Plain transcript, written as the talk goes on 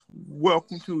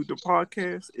welcome to the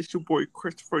podcast. It's your boy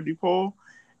Christopher DePaul,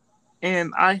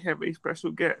 and I have a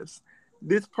special guest.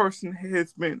 This person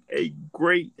has been a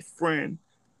great friend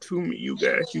to me, you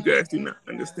guys. You guys do not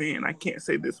understand. I can't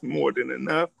say this more than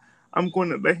enough. I'm going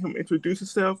to let him introduce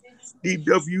himself.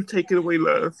 DW, take it away,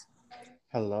 love.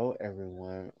 Hello,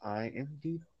 everyone. I am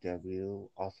DW,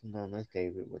 also known as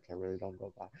David, which I really don't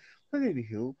go by. But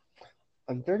anywho,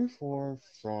 I'm 34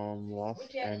 from Los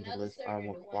Angeles. I'm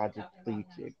a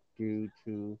quadriplegic due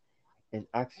to an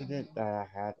accident that I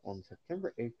had on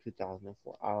September 8th,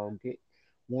 2004. I'll get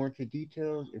more into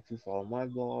details if you follow my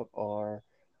blog or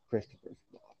Christopher's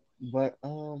blog. But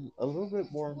a little bit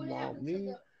more about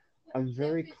me. I'm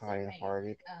very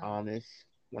kind-hearted, honest.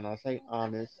 When I say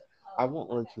honest, I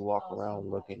won't let you walk around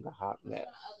looking a hot mess.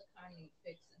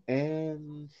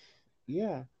 And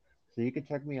yeah, so you can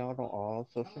check me out on all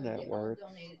social networks.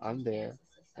 I'm there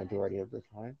majority of the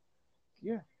time.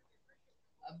 Yeah,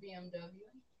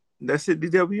 That's it,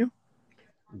 DW.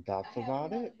 that's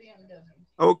about it.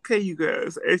 Okay, you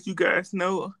guys. As you guys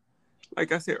know,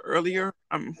 like I said earlier,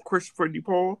 I'm Christopher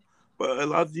DePaul, but a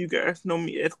lot of you guys know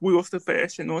me as Wheels to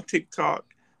Fashion on TikTok,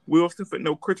 Wheels to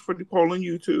No Christopher DePaul on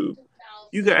YouTube.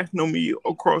 You guys know me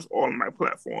across all of my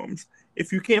platforms.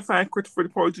 If you can't find Christopher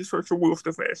DePaul, just search for Wheels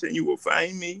to Fashion. You will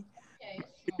find me.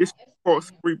 It's called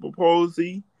Cerebral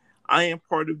Palsy. I am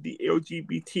part of the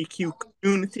LGBTQ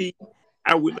community.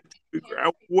 I would like to figure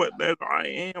out what letter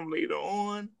I am later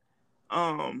on.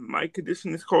 My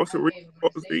condition is called cerebral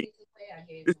palsy.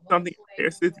 It's something I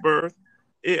had since birth.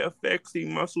 It affects the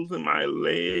muscles in my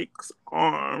legs,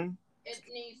 arm,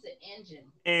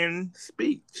 and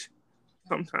speech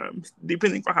sometimes,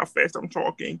 depending on how fast I'm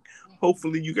talking.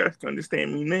 Hopefully, you guys can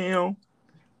understand me now.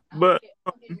 But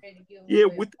yeah,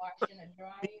 with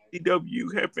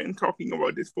DW have been talking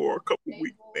about this for a couple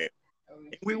weeks now,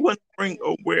 and we want to bring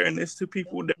awareness to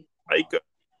people that like us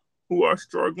who are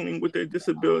struggling with their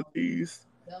disabilities.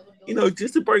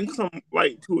 Just to bring some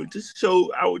light to it, just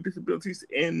show our disabilities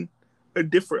in a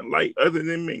different light other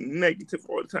than being negative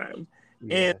all the time.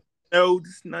 And Yes, no,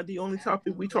 this is not the only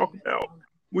topic we talk about.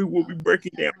 We will be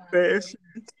breaking down fashion.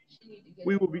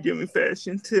 We will be giving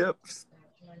fashion tips.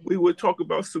 We will talk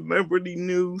about celebrity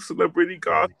news, celebrity and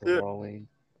gossip, throwing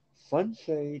fun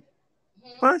shade.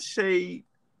 fun shade,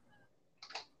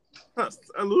 a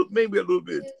little, maybe a little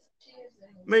bit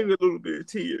of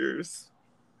tears.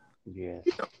 Yes,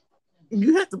 You know,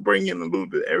 you have to bring in a little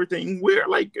bit of everything. We're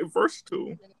like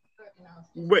versatile,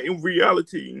 but in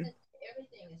reality,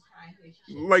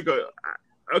 like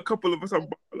a couple of us are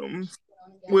bottoms.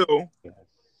 Well, yes,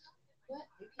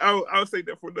 I'll say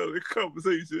that for another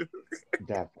conversation.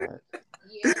 that part.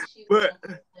 But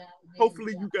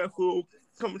hopefully, you guys will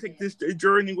come and take this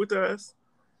journey with us,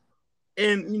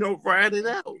 and ride it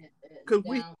out because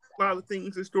we have a lot of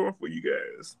things in store for you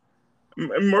guys.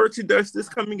 Merchandise is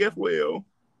coming as well,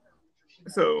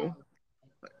 so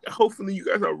hopefully you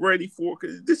guys are ready for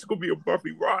because this is gonna be a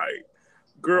bumpy ride.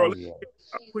 Girl, Oh yeah,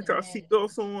 put your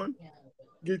seatbelts on,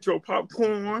 get your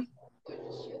popcorn,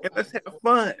 and let's have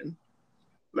fun.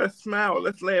 Let's smile,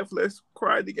 let's laugh, let's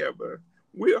cry together.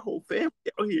 We're a whole family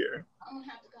out here.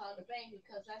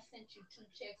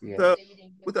 yes. So,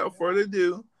 without further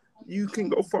ado, you can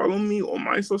go follow me on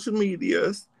my social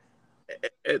medias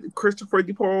at Christopher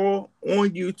DePaul on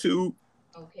YouTube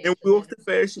and Wheels to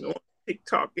Fashion on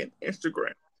TikTok and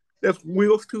Instagram. That's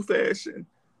Wheels to Fashion.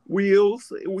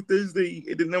 Wheels with the Z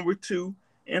and the number two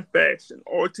and fashion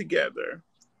all together.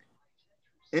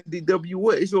 And DW,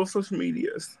 what is your social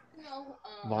medias?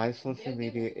 My social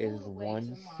media is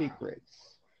One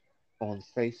Secrets on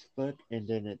Facebook, and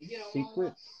then it's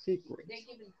Secrets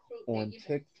on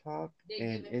TikTok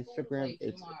and Instagram.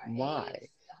 It's My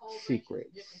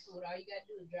Secrets,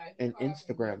 and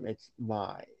Instagram it's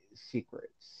My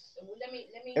Secrets.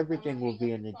 Everything will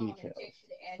be in the details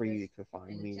for you to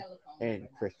find me and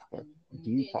Christopher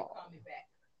D. Paul.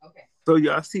 So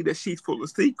y'all see that she's full of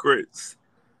secrets.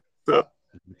 So,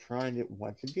 Oh, I'm trying it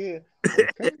once again.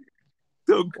 Okay,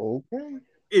 so okay.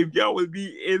 if y'all would be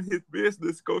in his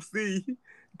business,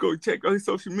 go check out his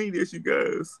social medias, you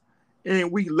guys.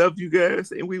 And we love you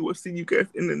guys, and we will see you guys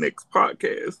in the next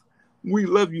podcast. We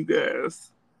love you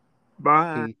guys.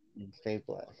 Bye. Peace and stay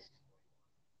blessed.